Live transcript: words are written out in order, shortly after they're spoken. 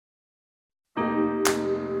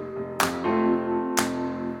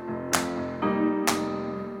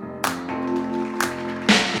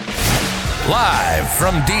Live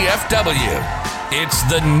from DFW, it's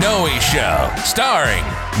The Noe Show, starring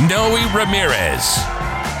Noe Ramirez.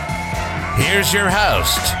 Here's your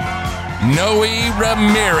host, Noe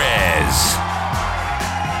Ramirez.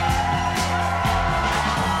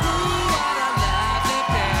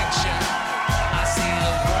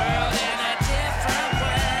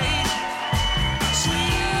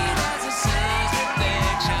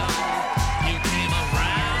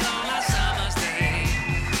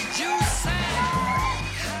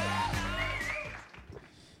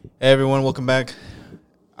 Hey everyone, welcome back.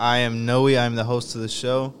 I am Noe. I'm the host of the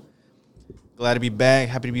show. Glad to be back.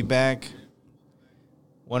 Happy to be back.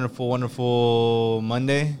 Wonderful, wonderful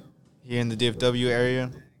Monday here in the DFW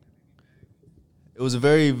area. It was a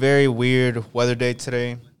very, very weird weather day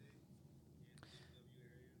today.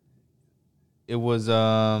 It was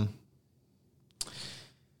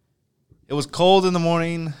cold in the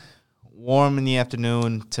morning, warm in the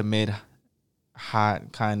afternoon to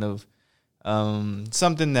mid-hot kind of.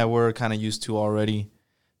 Something that we're kind of used to already,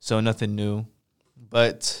 so nothing new.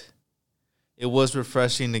 But it was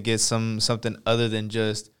refreshing to get something other than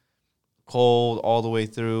just cold all the way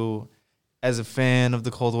through. As a fan of the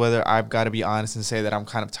cold weather, I've got to be honest and say that I'm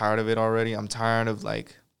kind of tired of it already. I'm tired of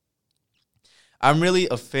I'm really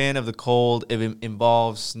a fan of the cold if it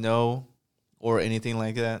involves snow or anything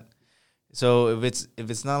like that. So if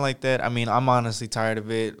it's not like that, I mean, I'm honestly tired of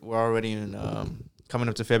it. We're already in coming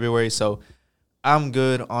up to February, so I'm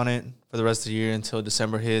good on it for the rest of the year until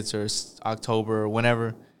December hits or October or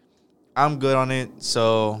whenever. I'm good on it,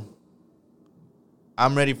 so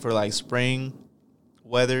I'm ready for spring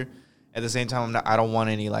weather. At the same time, I don't want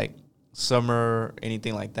any summer or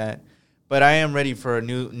anything like that, but I am ready for a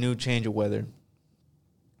new change of weather.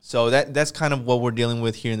 So that's kind of what we're dealing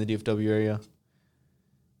with here in the DFW area,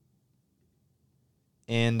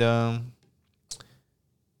 And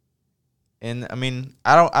I mean,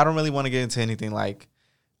 I don't really want to get into anything like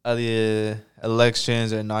the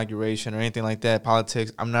elections or inauguration or anything like that,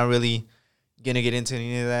 politics. I'm not really gonna get into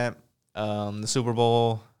any of that. The Super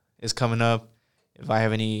Bowl is coming up. If I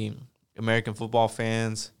have any American football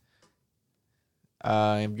fans,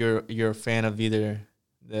 if you're a fan of either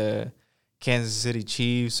the Kansas City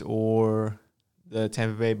Chiefs or the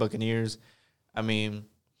Tampa Bay Buccaneers, I mean,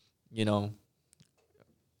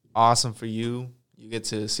 awesome for you. You get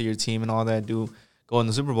to see your team and all that go in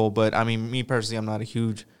the Super Bowl. But, I mean, me personally, I'm not a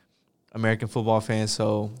huge American football fan,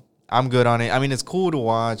 so I'm good on it. I mean, it's cool to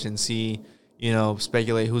watch and see,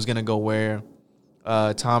 speculate who's going to go where.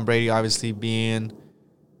 Tom Brady obviously being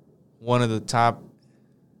one of the top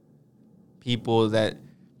people that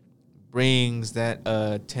brings that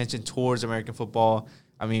attention towards American football.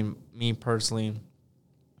 I mean, me personally,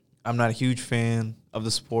 I'm not a huge fan of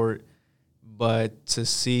the sport, but to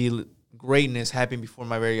see greatness happen before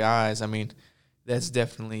my very eyes, I mean, that's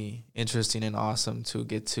definitely interesting and awesome to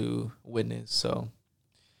get to witness. So,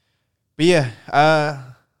 but yeah,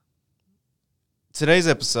 today's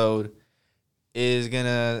episode is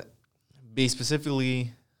gonna be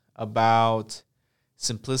specifically about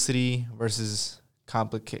simplicity versus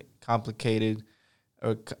complicated,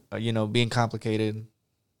 or being complicated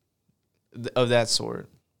of that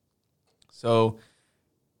sort. So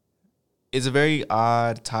it's a very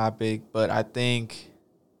odd topic, but I think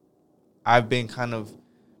I've been kind of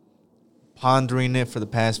pondering it for the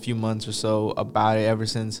past few months or so about it ever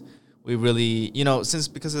since we really,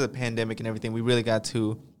 because of the pandemic and everything, we really got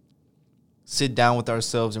to sit down with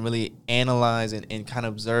ourselves and really analyze and kind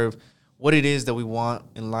of observe what it is that we want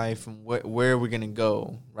in life and where we're going to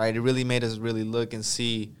go, right? It really made us really look and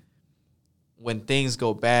see when things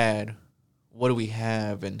go bad, what do we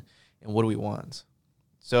have and what do we want?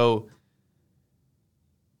 So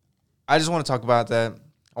I just want to talk about that.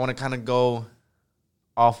 I want to kind of go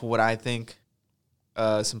off of what I think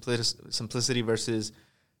simplicity versus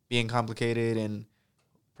being complicated and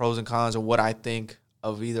pros and cons, or what I think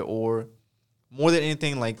of either or. More than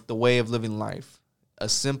anything, the way of living life. A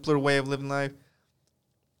simpler way of living life,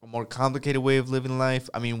 a more complicated way of living life.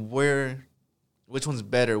 I mean, which one's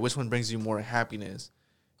better? Which one brings you more happiness?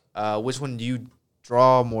 Which one do you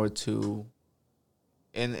draw more to?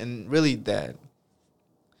 And really that.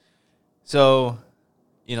 So,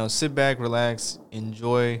 sit back, relax,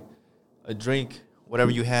 enjoy a drink, whatever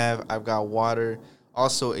you have. I've got water.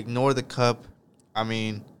 Also, ignore the cup. I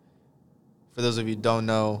mean, for those of you who don't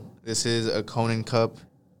know, this is a Conan cup.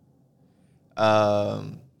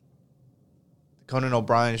 The Conan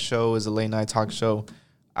O'Brien show is a late-night talk show.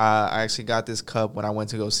 I actually got this cup when I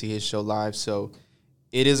went to go see his show live, so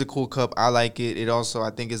it is a cool cup. I like it. It also,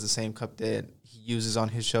 I think, is the same cup that he uses on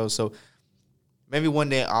his show. So maybe one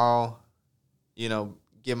day I'll,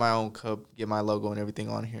 get my own cup, get my logo and everything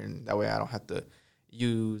on here, and that way I don't have to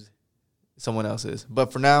use someone else's.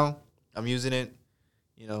 But for now, I'm using it.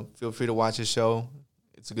 You know, feel free to watch the show.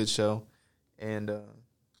 It's a good show, and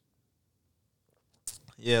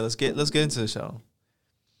yeah, let's get into the show.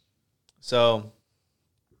 So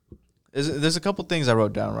there's a couple things I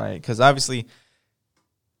wrote down, right? Because obviously,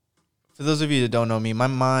 for those of you that don't know me, my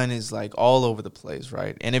mind is like all over the place,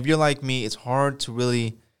 right? And if you're like me, it's hard to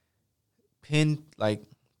really pin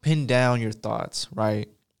down your thoughts, right?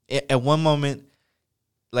 At one moment,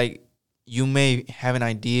 like, you may have an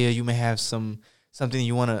idea, you may have something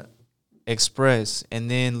you want to express,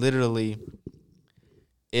 and then literally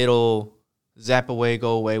it'll zap away,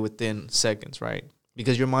 go away within seconds, right?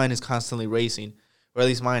 Because your mind is constantly racing, or at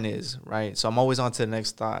least mine is, right? So I'm always on to the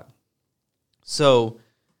next thought. So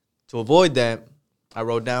to avoid that, I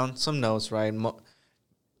wrote down some notes, right?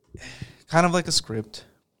 Kind of like a script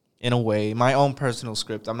in a way, my own personal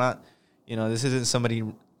script. I'm not, this isn't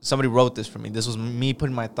somebody wrote this for me. This was me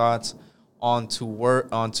putting my thoughts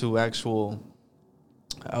onto actual,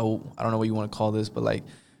 I don't know what you want to call this, but like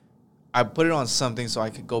I put it on something so I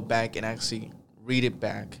could go back and actually read it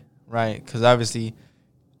back, right? Because obviously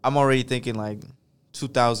I'm already thinking like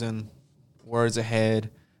 2,000 words ahead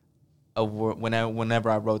of whenever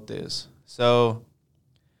I wrote this. So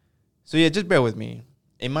yeah, just bear with me.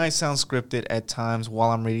 It might sound scripted at times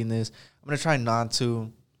while I'm reading this. I'm going to try not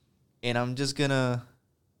to. And I'm just going to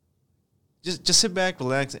just sit back,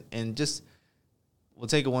 relax, and we'll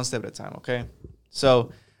take it one step at a time, okay?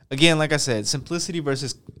 So, again, like I said, simplicity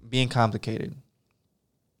versus being complicated.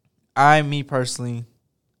 Me personally,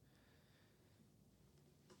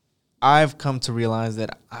 I've come to realize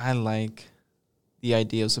that I like the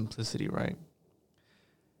idea of simplicity, right?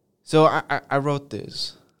 So I wrote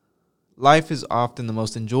this. Life is often the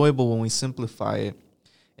most enjoyable when we simplify it,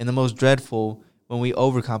 and the most dreadful when we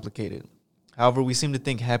overcomplicate it. However, we seem to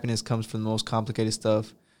think happiness comes from the most complicated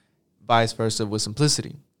stuff, vice versa with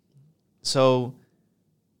simplicity. So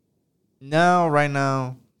right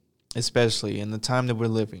now, especially in the time that we're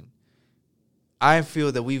living, I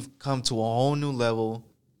feel that we've come to a whole new level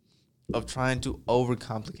of trying to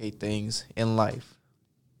overcomplicate things in life.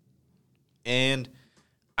 And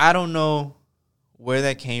I don't know where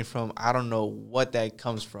that came from. I don't know what that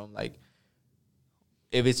comes from. Like,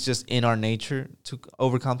 if it's just in our nature to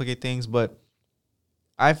overcomplicate things. But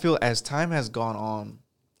I feel as time has gone on,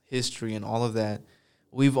 history and all of that,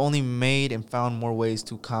 we've only made and found more ways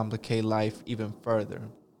to complicate life even further.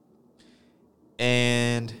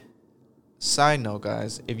 And side note,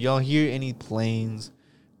 guys, if y'all hear any planes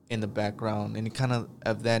in the background, any kind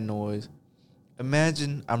of that noise,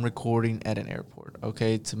 imagine I'm recording at an airport,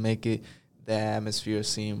 okay, to make it the atmosphere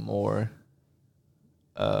seem more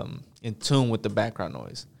in tune with the background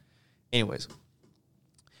noise. Anyways,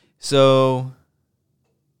 so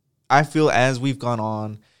I feel as we've gone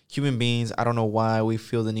on, human beings, I don't know why we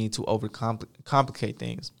feel the need to overcomplicate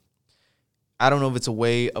things. I don't know if it's a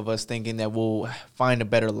way of us thinking that we'll find a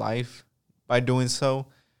better life by doing so.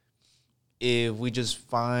 If we just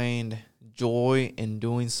find joy in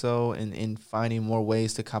doing so and in finding more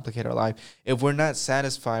ways to complicate our life. If we're not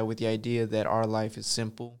satisfied with the idea that our life is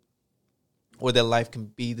simple or that life can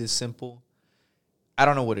be this simple, I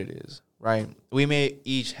don't know what it is, right? We may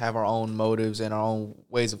each have our own motives and our own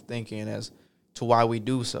ways of thinking as to why we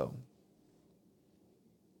do so.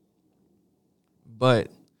 But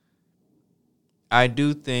I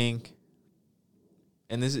do think,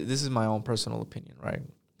 and this is my own personal opinion, right?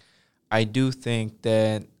 I do think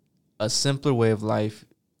that a simpler way of life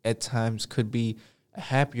at times could be a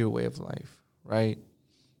happier way of life, right?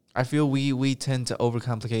 I feel we tend to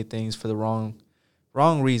overcomplicate things for the wrong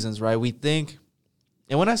reasons, right? We think,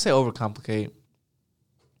 and when I say overcomplicate,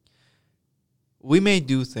 we may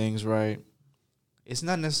do things, right? It's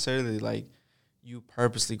not necessarily like you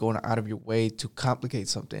purposely going out of your way to complicate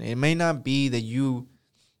something. It may not be that you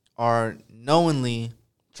are knowingly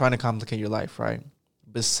trying to complicate your life, right?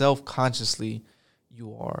 But self-consciously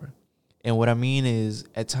you are. And what I mean is,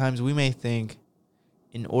 at times we may think,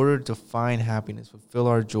 in order to find happiness, fulfill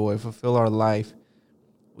our joy, fulfill our life,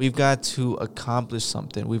 we've got to accomplish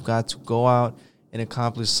something. We've got to go out and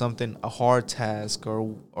accomplish something, a hard task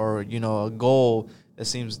or a goal that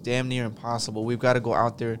seems damn near impossible. We've got to go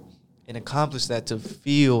out there and accomplish that to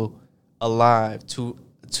feel alive,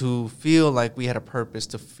 to feel like we had a purpose,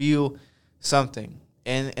 to feel something.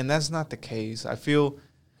 And that's not the case. I feel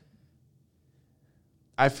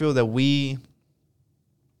that we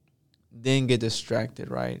then get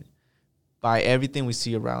distracted, right, by everything we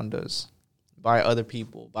see around us, by other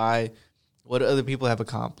people, by what other people have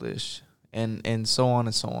accomplished, and so on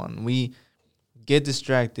and so on. We get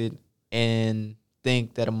distracted and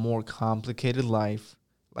think that a more complicated life,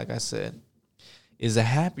 like I said, is a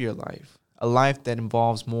happier life, a life that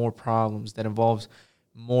involves more problems, that involves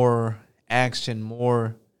more action,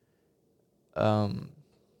 more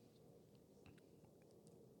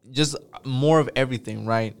just more of everything,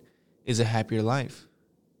 right, is a happier life.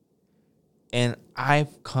 And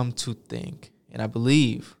I've come to think, and I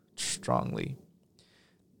believe strongly,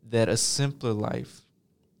 that a simpler life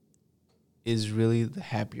is really the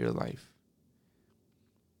happier life.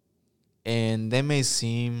 And that may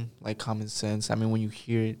seem like common sense. I mean, when you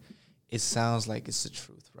hear it, it sounds like it's the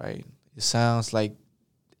truth, right? It sounds like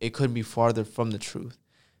it couldn't be farther from the truth.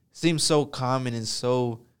 It seems so common and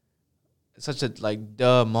such a like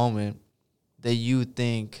duh moment that you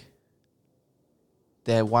think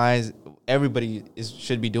that everybody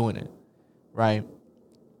should be doing it, right?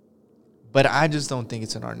 But I just don't think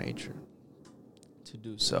it's in our nature to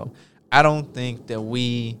do so. I don't think that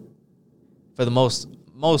we, for the most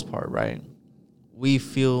part, right, we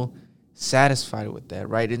feel satisfied with that,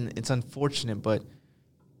 right? And it's unfortunate, but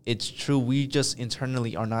it's true. We just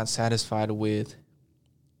internally are not satisfied with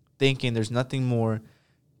thinking there's nothing more,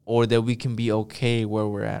 or that we can be okay where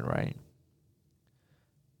we're at, right?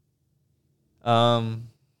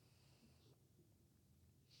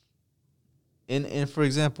 And for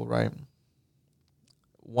example, right,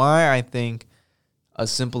 why I think a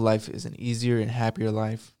simple life is an easier and happier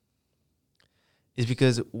life is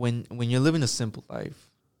because when you're living a simple life,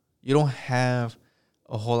 you don't have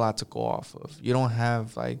a whole lot to go off of. You don't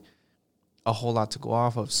have like a whole lot to go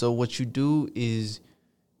off of. So what you do is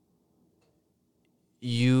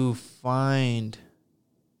you find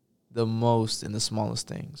the most in the smallest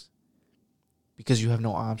things because you have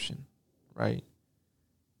no option, right?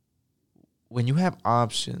 When you have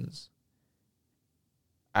options,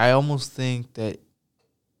 I almost think that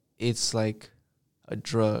it's like a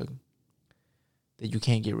drug that you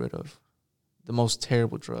can't get rid of. The most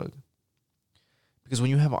terrible drug. Because when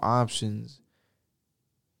you have options,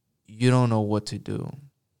 you don't know what to do,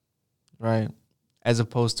 right? As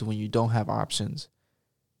opposed to when you don't have options,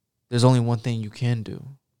 there's only one thing you can do,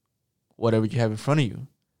 whatever you have in front of you.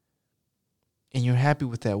 And you're happy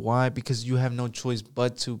with that. Why? Because you have no choice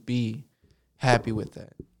but to be happy with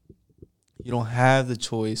that. You don't have the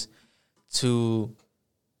choice to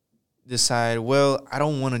decide, well, I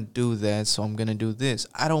don't want to do that, so I'm going to do this.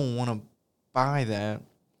 I don't want to buy that,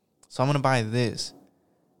 so I'm going to buy this.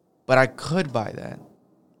 But I could buy that.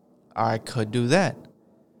 I could do that.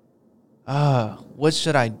 What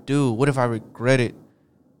should I do? What if I regret it?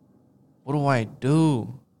 What do I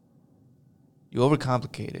do? You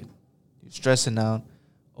overcomplicate it. You're stressing out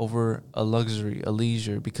over a luxury, a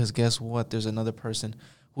leisure, because guess what? There's another person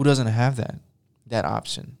who doesn't have that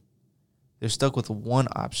option. They're stuck with one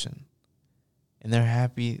option. And they're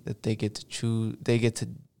happy that they get to choose, they get to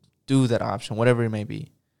do that option, whatever it may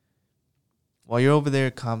be. While you're over there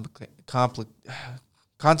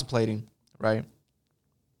contemplating, right?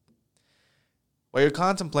 While you're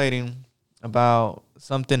contemplating about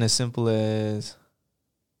something as simple as,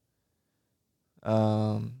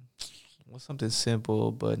 what's something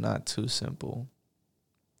simple but not too simple?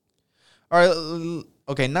 All right,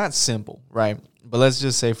 okay, not simple, right? But let's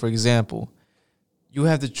just say, for example, you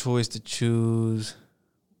have the choice to choose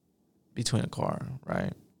between a car,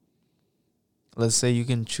 right? Let's say you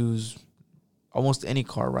can choose almost any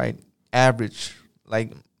car, right? Average,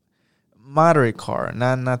 like moderate car,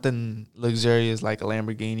 not nothing luxurious like a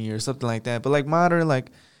Lamborghini or something like that, but like moderate, like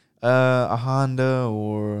a Honda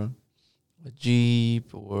or a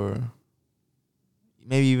Jeep or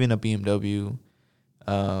maybe even a BMW,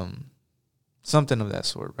 something of that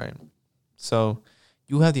sort, right? So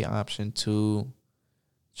you have the option to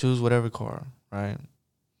choose whatever car, right?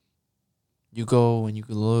 You go and you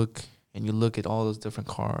look at all those different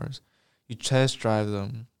cars. You test drive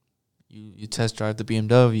them. You test drive the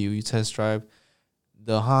BMW. You test drive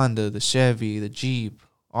the Honda, the Chevy, the Jeep,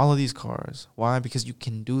 all of these cars. Why? Because you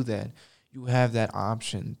can do that. You have that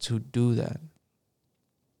option to do that.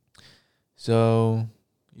 So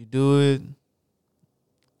you do it.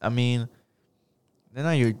 I mean, they're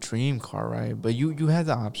not your dream car, right? But you have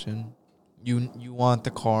the option. You want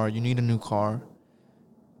the car. You need a new car.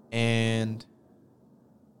 And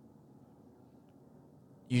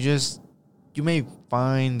you may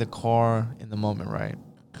find the car in the moment, right?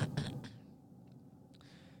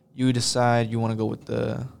 You decide you want to go with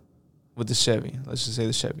the Chevy. Let's just say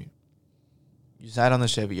the Chevy. You decide on the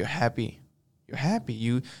Chevy. You're happy. You're happy.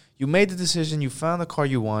 You made the decision. You found the car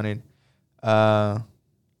you wanted, and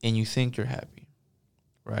you think you're happy,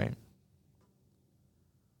 right?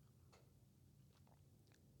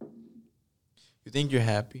 You think you're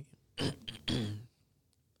happy.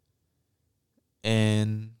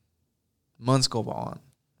 And months go on,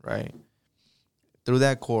 right? Through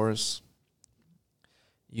that course,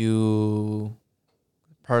 you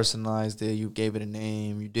personalized it, you gave it a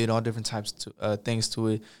name, you did all different types of things to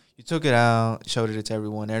it. You took it out, showed it to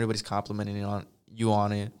everyone. Everybody's complimenting you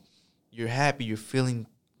on it. You're happy. You're feeling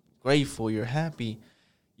grateful. You're happy.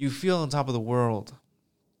 You feel on top of the world.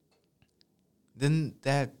 Then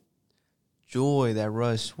that joy, that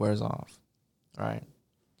rush wears off, right?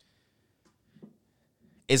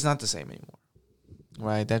 It's not the same anymore,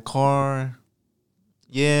 right? That car,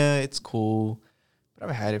 yeah, it's cool, but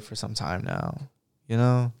I've had it for some time now. You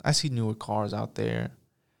know, I see newer cars out there.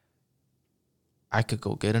 I could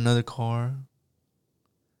go get another car.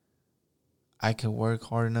 I could work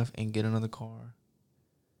hard enough and get another car.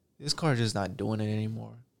 This car is just not doing it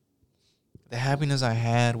anymore. The happiness I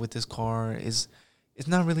had with this car it's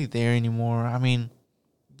not really there anymore. I mean,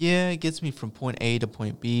 yeah, it gets me from point A to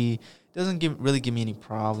point B. It doesn't really give me any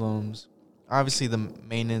problems. Obviously, the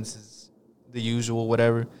maintenance is the usual,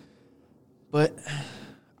 whatever. But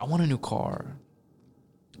I want a new car.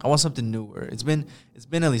 I want something newer. It's been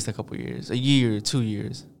at least a couple years, a year, 2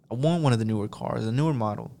 years. I want one of the newer cars, a newer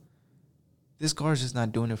model. This car is just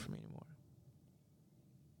not doing it for me anymore.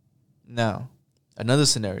 Now, another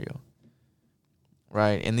scenario,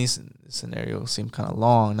 right? And these scenarios seem kind of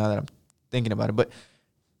long now that I'm thinking about it. But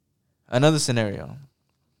another scenario,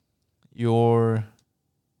 you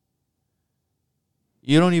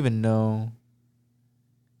don't even know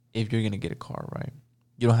if you're going to get a car, right?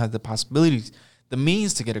 You don't have the possibilities, the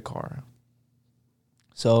means to get a car.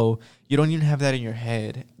 So you don't even have that in your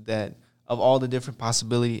head, that of all the different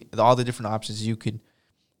possibility, all the different options you could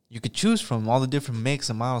choose from, all the different makes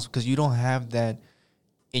and models, because you don't have that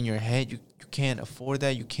in your head. You can't afford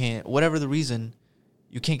that. You can't, whatever the reason,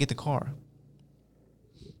 you can't get the car.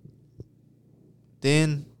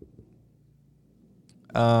 Then,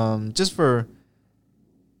 just for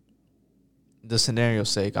the scenario's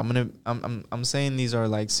sake, I'm saying these are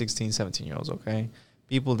like 16, 17 year olds, okay?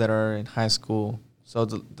 People that are in high school. So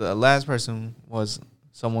the last person was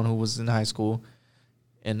someone who was in high school,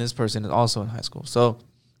 and this person is also in high school. So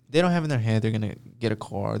they don't have in their head they're gonna get a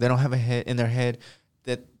car. They don't have in their head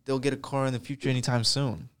that they'll get a car in the future anytime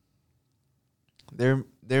soon. Their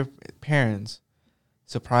parents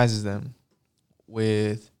surprises them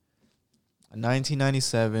with a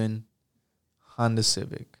 1997 Honda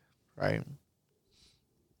Civic, right?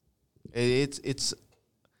 It's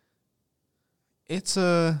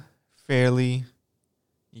a fairly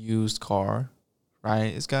used car,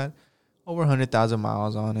 right? It's got over 100,000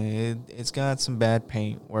 miles on it. It's got some bad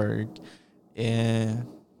paint work, and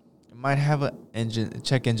it might have a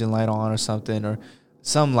check engine light on or something, or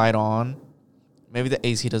some light on. Maybe the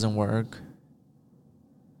AC doesn't work.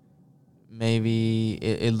 Maybe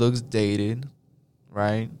it looks dated,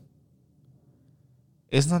 right?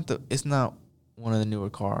 It's not one of the newer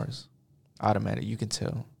cars. Automatic, you can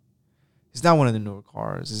tell. It's not one of the newer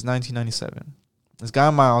cars. It's 1997. It's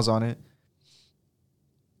got miles on it.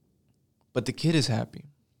 But the kid is happy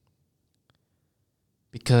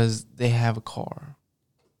because they have a car,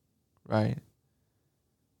 right?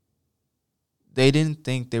 They didn't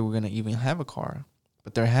think they were going to even have a car,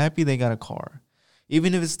 but they're happy they got a car.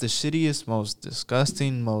 Even if it's the shittiest, most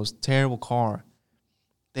disgusting, most terrible car,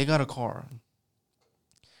 they got a car.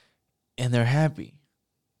 And they're happy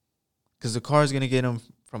because the car is going to get them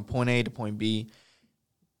from point A to point B,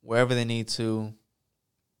 wherever they need to.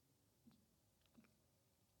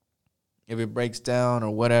 If it breaks down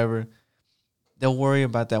or whatever, they'll worry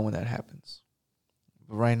about that when that happens.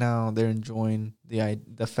 But right now, they're enjoying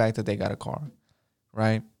the fact that they got a car,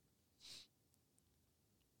 right?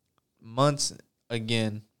 Months,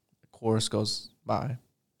 again, the course goes by.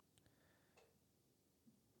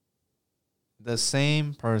 The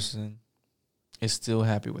same person is still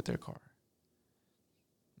happy with their car.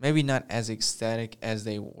 Maybe not as ecstatic as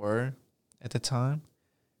they were at the time,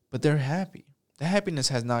 but they're happy. The happiness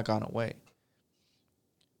has not gone away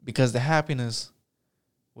because the happiness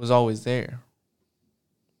was always there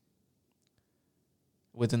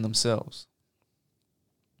within themselves.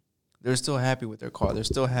 They're still happy with their car. They're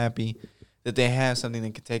still happy that they have something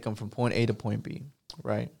that can take them from point A to point B,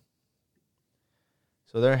 right?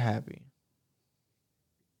 So they're happy.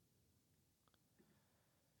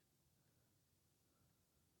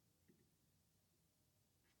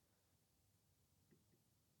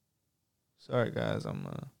 Sorry, guys. I'm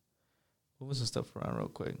moving some stuff around real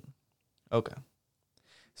quick. Okay.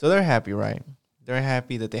 So they're happy, right? They're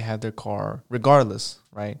happy that they have their car, regardless,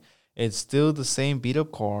 right? It's still the same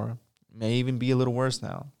beat-up car. May even be a little worse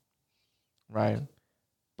now, right?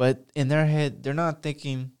 But in their head, they're not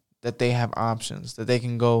thinking that they have options, that they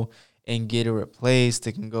can go and get it replaced,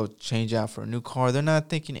 they can go change out for a new car. They're not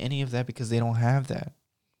thinking any of that because they don't have that.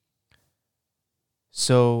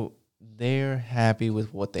 So they're happy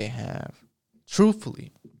with what they have,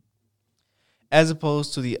 truthfully, as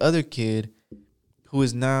opposed to the other kid who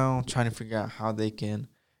is now trying to figure out how they can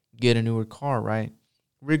get a newer car, right?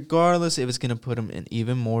 Regardless if it's going to put them in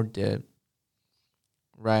even more debt,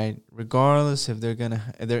 right? Regardless if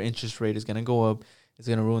if their interest rate is going to go up, it's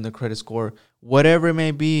going to ruin their credit score, whatever it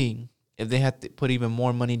may be. If they have to put even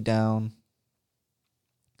more money down,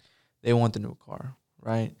 they want the new car,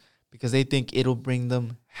 right? Because they think it'll bring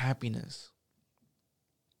them happiness.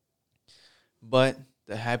 But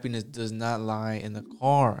the happiness does not lie in the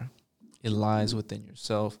car. It lies within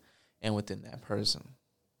yourself and within that person.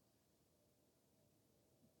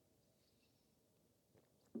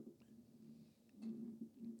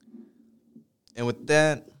 And with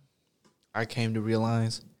that, I came to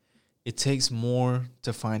realize it takes more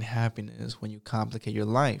to find happiness when you complicate your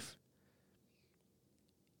life.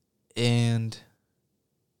 And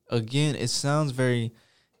again, it sounds very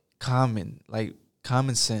common, like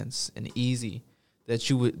common sense and easy that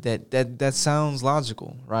you would that sounds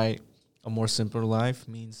logical, right? A more simpler life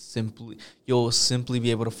means you'll simply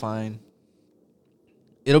be able to find,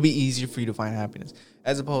 it'll be easier for you to find happiness.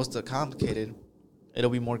 As opposed to complicated, it'll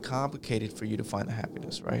be more complicated for you to find the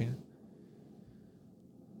happiness, right?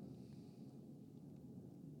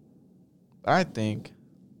 I think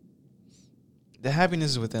the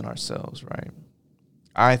happiness is within ourselves, right?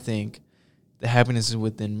 I think the happiness is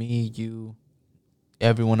within me, you,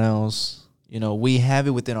 everyone else. You know, we have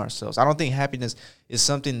it within ourselves. I don't think happiness is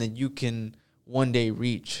something that you can one day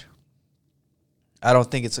reach. I don't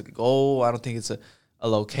think it's a goal. I don't think it's a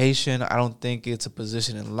location. I don't think it's a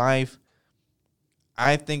position in life.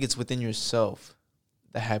 I think it's within yourself,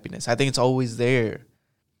 the happiness. I think it's always there.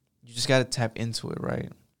 You just got to tap into it, right?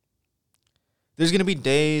 There's going to be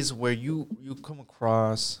days where you come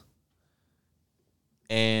across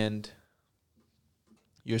and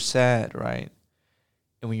you're sad, right?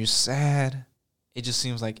 And when you're sad, it just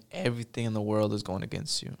seems like everything in the world is going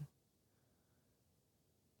against you.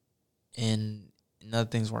 And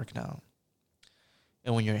nothing's working out.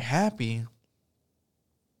 And when you're happy,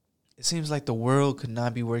 it seems like the world could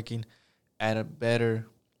not be working at a better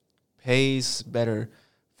pace, better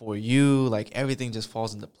for you. Like everything just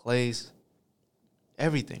falls into place.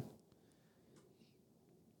 Everything.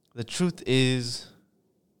 The truth is,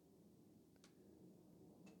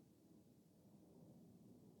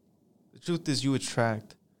 you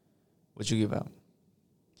attract what you give out.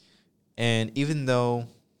 And even though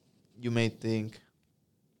you may think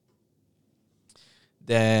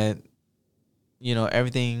that, you know,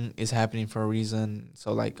 everything is happening for a reason.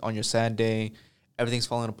 So like on your sad day, everything's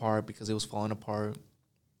falling apart because it was falling apart.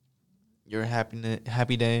 Your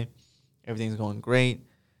happy day, everything's going great.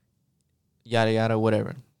 Yada yada,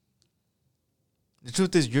 whatever. The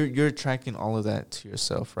truth is you're attracting all of that to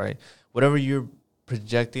yourself, right? Whatever you're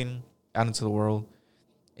projecting out into the world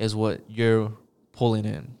is what you're pulling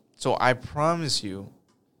in. So I promise you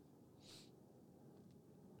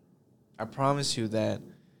that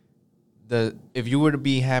if you were to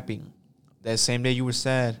be happy, that same day you were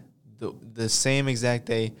sad, the same exact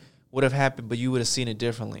day would have happened, but you would have seen it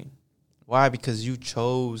differently. Why? Because you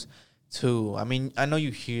chose to. I mean, I know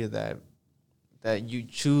you hear that you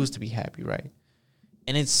choose to be happy, right?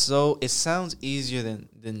 And it sounds easier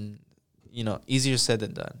than easier said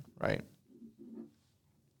than done, right?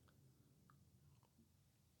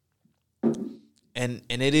 And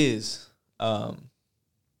it is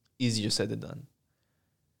easier said than done.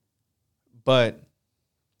 But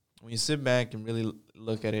when you sit back and really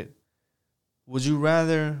look at it, would you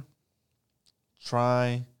rather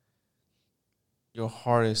try your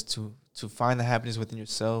hardest to find the happiness within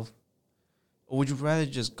yourself? Or would you rather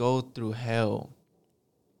just go through hell,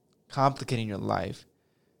 complicating your life,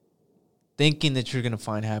 thinking that you're going to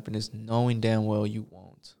find happiness, knowing damn well you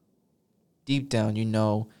won't? Deep down, you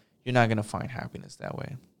know you're not going to find happiness that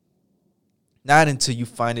way. Not until you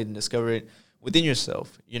find it and discover it within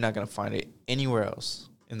yourself. You're not going to find it anywhere else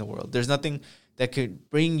in the world. There's nothing that could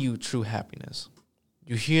bring you true happiness.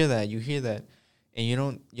 You hear that, and you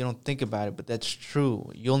don't think about it, but that's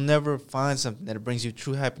true. You'll never find something that brings you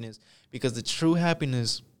true happiness because the true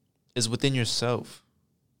happiness is within yourself.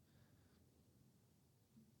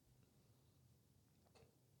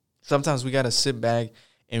 Sometimes we got to sit back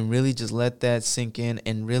and really just let that sink in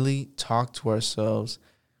and really talk to ourselves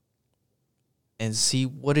and see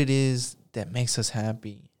what it is that makes us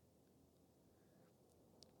happy.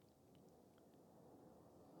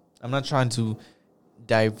 I'm not trying to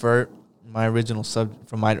divert my original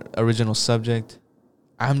subject.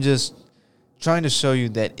 I'm just trying to show you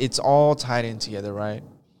that it's all tied in together, right?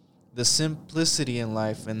 The simplicity in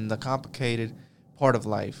life and the complicated part of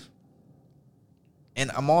life.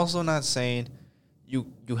 And I'm also not saying you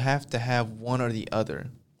have to have one or the other,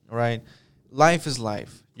 right? Life is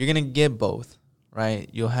life. You're going to get both, right?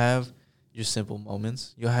 You'll have your simple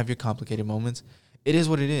moments. You'll have your complicated moments. It is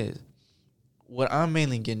what it is. What I'm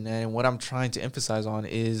mainly getting at and what I'm trying to emphasize on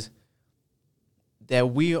is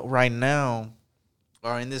that we right now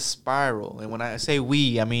are in this spiral. And when I say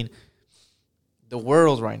we, I mean the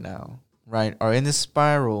world right now, right, are in this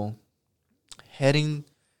spiral heading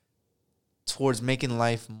towards making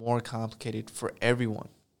life more complicated for everyone.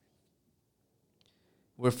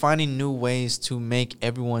 We're finding new ways to make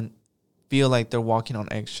everyone feel like they're walking on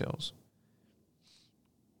eggshells.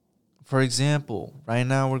 For example, right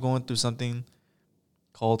now we're going through something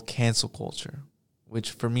called cancel culture,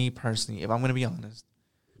 which for me personally, if I'm going to be honest,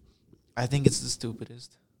 I think it's the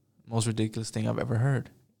stupidest, most ridiculous thing I've ever heard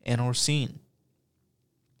and or seen.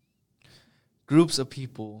 Groups of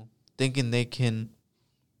people thinking they can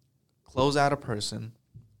close out a person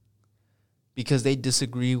because they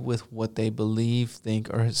disagree with what they believe,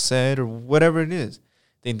 think, or said, or whatever it is.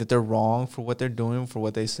 Think that they're wrong for what they're doing, for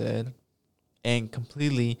what they said, and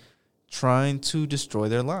completely trying to destroy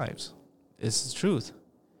their lives. It's the truth.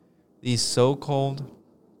 These so-called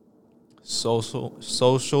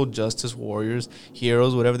social justice warriors,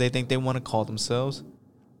 heroes, whatever they think they want to call themselves,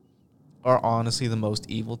 are honestly the most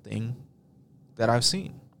evil thing that I've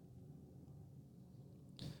seen.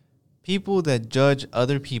 People that judge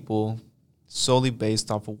other people solely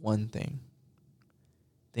based off of one thing,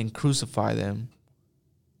 then crucify them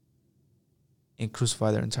and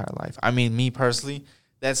crucify their entire life. I mean, me personally,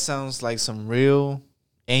 that sounds like some real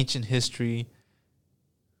ancient history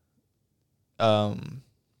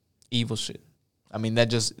evil shit. I mean,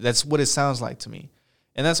 that's what it sounds like to me.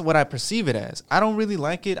 And that's what I perceive it as. I don't really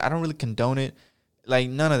like it. I don't really condone it. Like,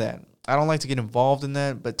 none of that. I don't like to get involved in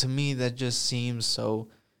that. But to me, that just seems so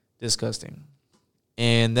disgusting.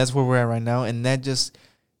 And that's where we're at right now. And that just,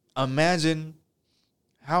 imagine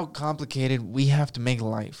how complicated we have to make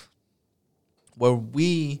life. Where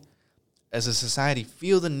we, as a society,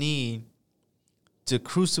 feel the need to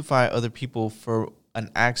crucify other people for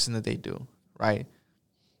an action that they do, right?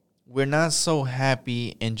 We're not so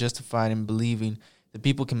happy and justified in believing that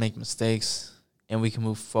people can make mistakes and we can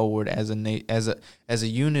move forward as a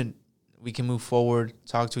unit. We can move forward,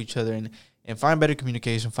 talk to each other, and find better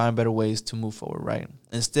communication, find better ways to move forward, right?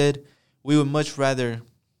 Instead, we would much rather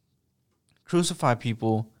crucify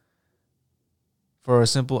people for a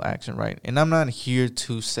simple action, right? And I'm not here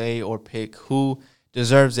to say or pick who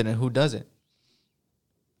deserves it and who doesn't,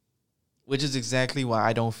 which is exactly why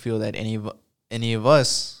I don't feel that anybody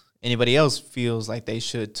else feels like they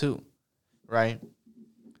should too, right?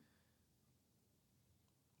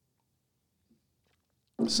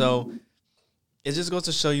 So it just goes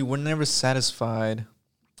to show you we're never satisfied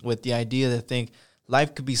with the idea that think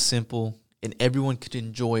life could be simple and everyone could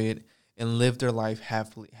enjoy it and live their life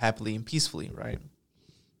happily and peacefully, right?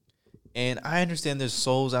 And I understand there's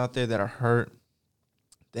souls out there that are hurt,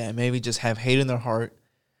 that maybe just have hate in their heart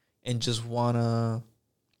and just want to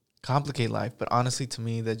complicate life. But honestly, to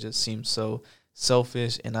me, that just seems so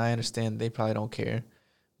selfish, and I understand they probably don't care.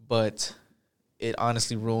 But it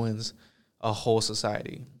honestly ruins a whole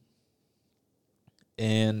society.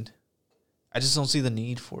 And I just don't see the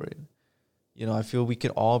need for it. You know, I feel we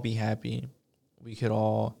could all be happy. We could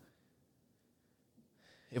all,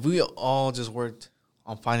 if we all just worked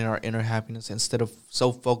on finding our inner happiness instead of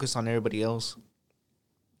so focused on everybody else,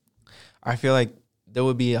 I feel like there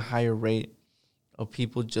would be a higher rate of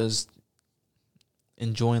people just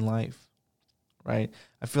enjoying life, right?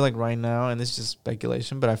 I feel like right now, and this is just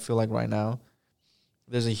speculation, but I feel like right now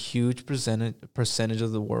there's a huge percentage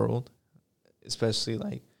of the world, especially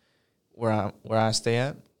like where I stay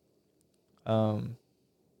at, of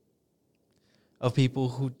people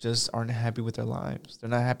who just aren't happy with their lives. They're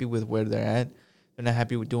not happy with where they're at. They're not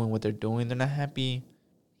happy with doing what they're doing. They're not happy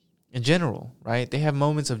in general, right? They have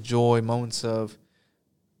moments of joy, moments of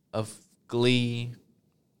glee,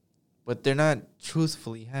 but they're not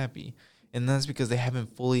truthfully happy. And that's because they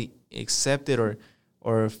haven't fully accepted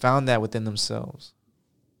or found that within themselves.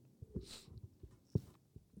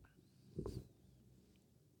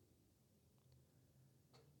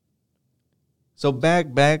 So back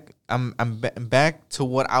to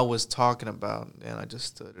what I was talking about, and I just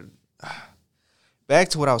stuttered. Back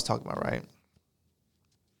to what I was talking about, right?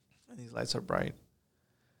 And these lights are bright.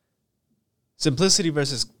 simplicity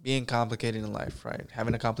versus being complicated in life, right?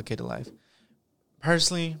 Having a complicated life.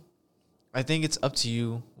 Personally, I think it's up to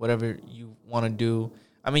you, whatever you want to do.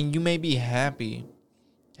 I mean, you may be happy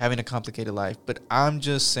having a complicated life, but I'm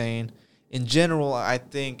just saying, in general, I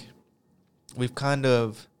think we've kind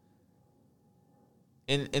of,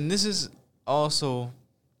 and this is also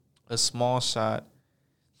a small shot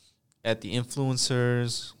at the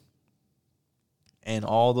influencers and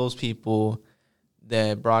all those people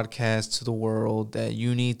that broadcast to the world that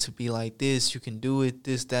you need to be like this, you can do it,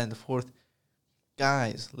 this, that, and the fourth.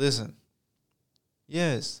 Guys, listen.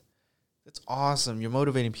 Yes, that's awesome. You're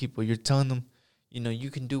motivating people. You're telling them, you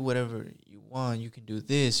can do whatever you want. You can do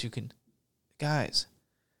this. You can. Guys,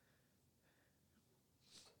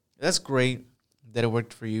 that's great that it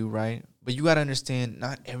worked for you, right? But you got to understand,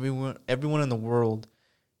 not everyone in the world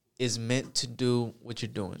is meant to do what you're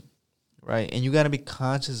doing, right? And you got to be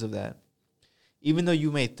conscious of that. Even though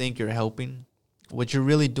you may think you're helping, what you're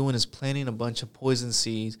really doing is planting a bunch of poison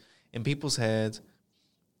seeds in people's heads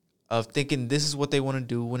of thinking this is what they want to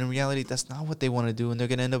do, when in reality, that's not what they want to do. And they're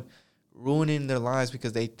going to end up ruining their lives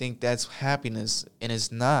because they think that's happiness, and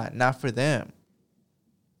it's not for them.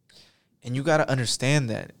 And you got to understand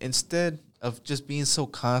that. Instead of just being so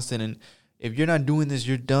constant, and if you're not doing this,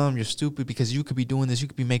 you're dumb, you're stupid, because you could be doing this, you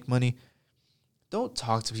could be making money. Don't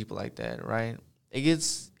talk to people like that, right?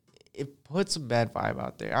 It puts a bad vibe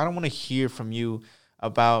out there. I don't want to hear from you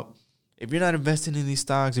about, if you're not investing in these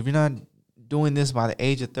stocks, if you're not doing this by the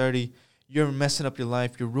age of 30, you're messing up your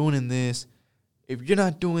life, you're ruining this. If you're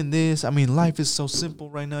not doing this, I mean, life is so simple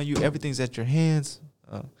right now. Everything's at your hands.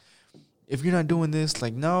 If you're not doing this,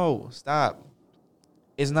 no, stop.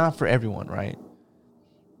 It's not for everyone, right?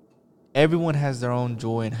 Everyone has their own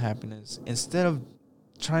joy and happiness. Instead of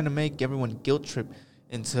trying to make everyone guilt trip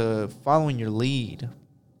into following your lead,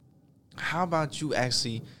 how about you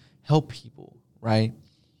actually help people, right?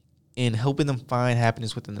 And helping them find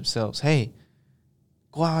happiness within themselves. Hey,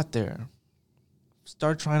 go out there.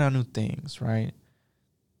 Start trying out new things, right?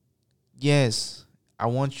 Yes, I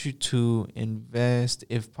want you to invest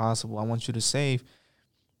if possible. I want you to save.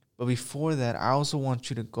 But before that, I also want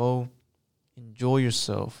you to go enjoy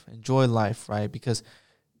yourself, enjoy life, right? Because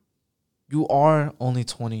you are only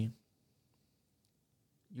 20.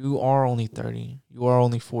 You are only 30. You are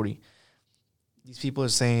only 40. These people are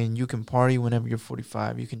saying you can party whenever you're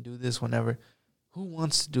 45. You can do this whenever. Who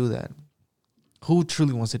wants to do that? Who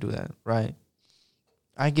truly wants to do that, right?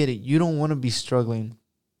 I get it. You don't want to be struggling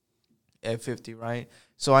at 50, right?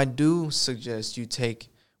 So I do suggest you take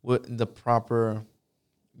the proper,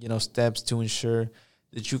 steps to ensure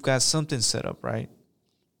that you've got something set up, right?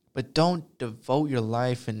 But don't devote your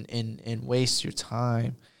life and waste your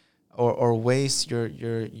time or waste your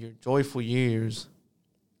joyful years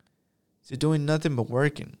to doing nothing but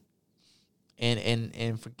working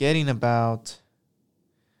and forgetting about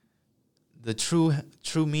the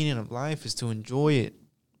true meaning of life is to enjoy it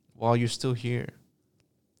while you're still here.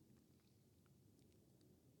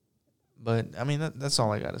 But I mean, that's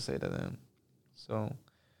all I got to say to them. So,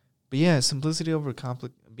 but yeah, simplicity over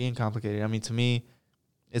being complicated. I mean, to me,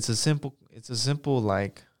 it's a simple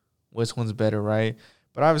which one's better, right?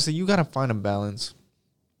 But obviously you got to find a balance.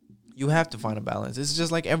 You have to find a balance. It's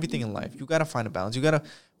just like everything in life. You got to find a balance. You got to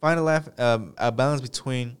find a balance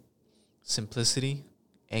between simplicity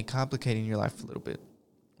and complicating your life a little bit,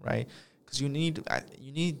 right? Because you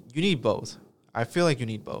need both. I feel like you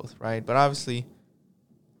need both, right? But obviously,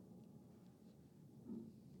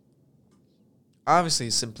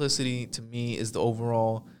 simplicity to me is the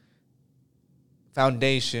overall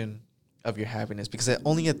foundation of your happiness, because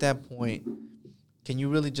only at that point can you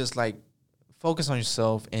really just focus on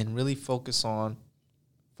yourself and really focus on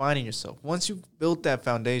finding yourself. Once you've built that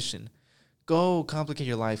foundation, go complicate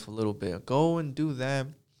your life a little bit. Go and do that,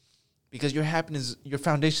 because your happiness, your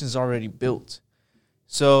foundation is already built.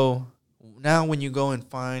 So now when you go and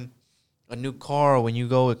find a new car, or when you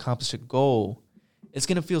go accomplish a goal, it's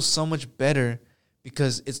going to feel so much better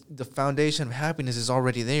because it's the foundation of happiness is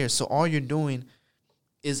already there. So all you're doing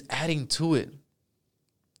is adding to it.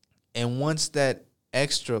 And once that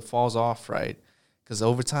extra falls off, right, because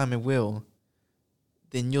over time it will,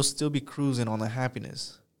 then you'll still be cruising on the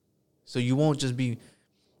happiness. So you won't just be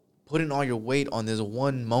putting all your weight on this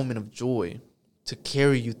one moment of joy to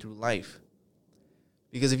carry you through life.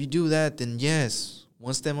 Because if you do that, then yes,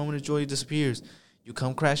 once that moment of joy disappears, you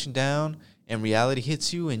come crashing down and reality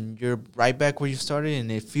hits you and you're right back where you started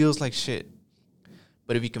and it feels like shit.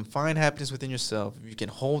 But if you can find happiness within yourself, if you can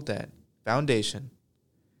hold that foundation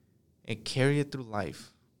and carry it through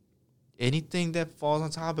life, anything that falls on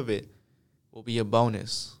top of it will be a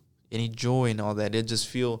bonus. Any joy and all that, it'll just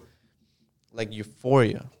feel like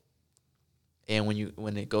euphoria. And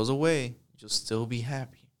when it goes away, you'll still be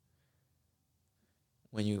happy.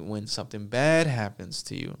 When something bad happens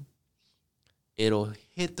to you, it'll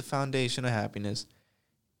hit the foundation of happiness,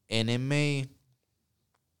 and it may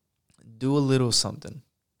do a little something,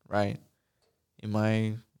 right? It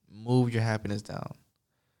might move your happiness down.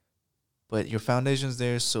 But your foundation's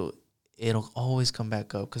there, so it'll always come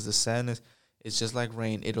back up, because the sadness is just like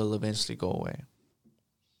rain. It'll eventually go away,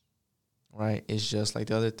 right? It's just like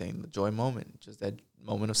the other thing, the joy moment, just that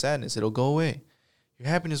moment of sadness. It'll go away. Your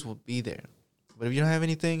happiness will be there. But if you don't have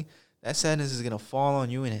anything, that sadness is going to fall on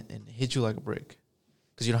you and hit you like a brick,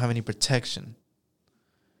 because you don't have any protection.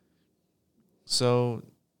 So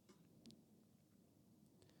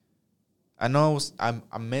I know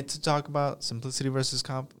I meant to talk about simplicity versus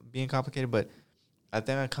being complicated, but I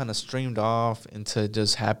think I kind of streamed off into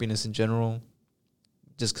just happiness in general,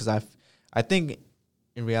 just because I think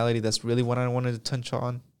in reality that's really what I wanted to touch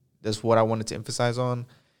on. That's what I wanted to emphasize on.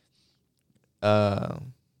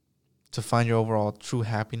 To find your overall true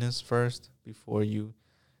happiness first before you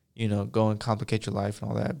go and complicate your life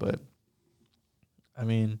and all that. But I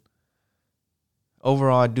mean,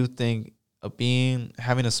 overall, I do think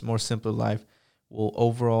having a more simpler life will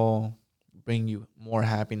overall bring you more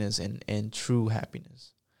happiness and true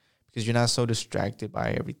happiness, because you're not so distracted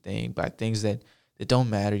by everything, by things that don't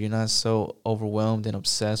matter. You're not so overwhelmed and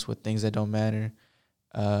obsessed with things that don't matter,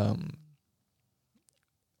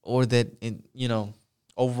 or that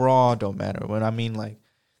overall don't matter. What I mean, like,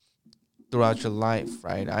 throughout your life,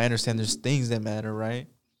 right? I understand there's things that matter, right?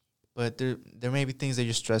 But there may be things that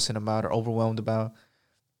you're stressing about or overwhelmed about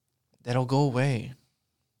that'll go away,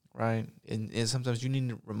 right? And sometimes you need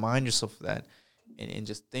to remind yourself of that and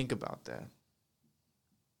just think about that.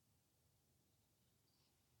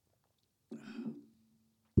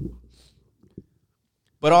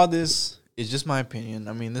 But all this is just my opinion.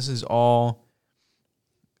 I mean, this is all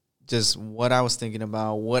just what I was thinking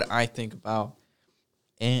about, what I think about,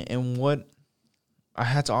 and what I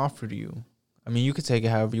had to offer to you. I mean, you could take it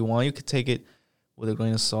however you want. You could take it with a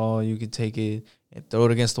grain of salt. You could take it and throw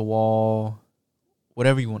it against the wall.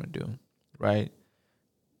 Whatever you want to do, right?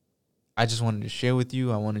 I just wanted to share with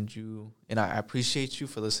you. And I appreciate you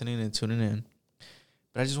for listening and tuning in.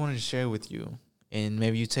 But I just wanted to share with you, and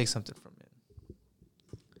maybe you take something from it.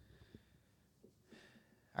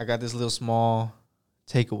 I got this little small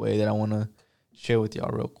takeaway that I want to share with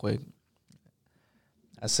y'all real quick.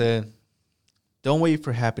 I said, don't wait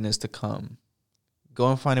for happiness to come. Go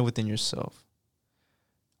and find it within yourself.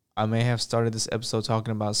 I may have started this episode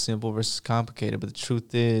talking about simple versus complicated, but the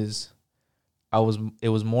truth is, it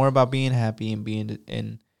was more about being happy and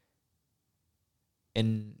being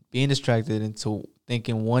distracted into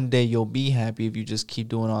thinking one day you'll be happy if you just keep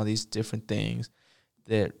doing all these different things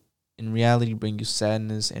that in reality bring you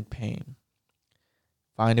sadness and pain.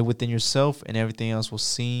 Find it within yourself, and everything else will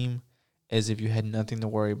seem as if you had nothing to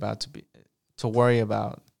worry about to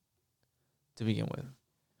begin with.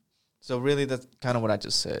 So really, that's kind of what I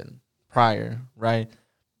just said prior, right?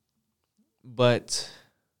 But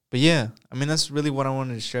yeah, I mean, that's really what I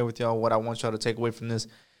wanted to share with y'all. What I want y'all to take away from this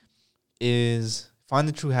is find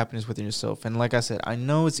the true happiness within yourself. And like I said, I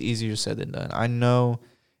know it's easier said than done. I know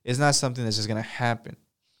it's not something that's just going to happen.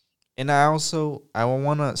 And I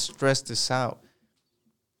want to stress this out.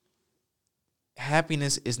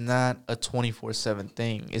 Happiness is not a 24/7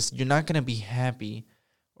 thing. You're not going to be happy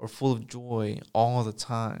or full of joy all the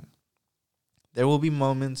time. There will be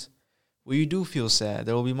moments where you do feel sad.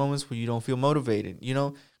 There will be moments where you don't feel motivated.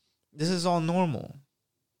 This is all normal.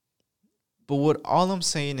 But what all I'm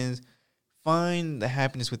saying is, find the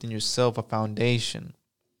happiness within yourself, a foundation.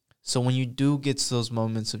 So when you do get to those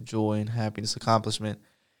moments of joy and happiness, accomplishment,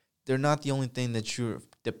 they're not the only thing that you're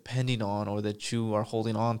depending on or that you are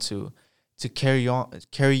holding on to carry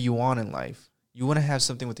you on in life. You want to have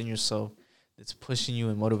something within yourself that's pushing you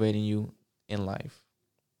and motivating you in life.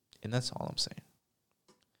 And that's all I'm saying.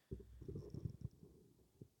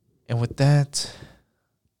 And with that,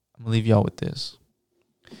 I'm going to leave y'all with this.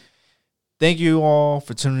 Thank you all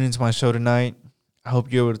for tuning into my show tonight. I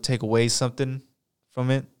hope you're able to take away something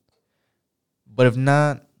from it. But if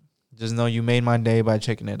not, just know you made my day by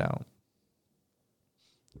checking it out.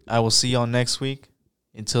 I will see y'all next week.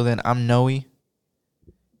 Until then, I'm Noe,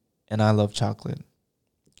 and I love chocolate.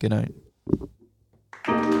 Good night.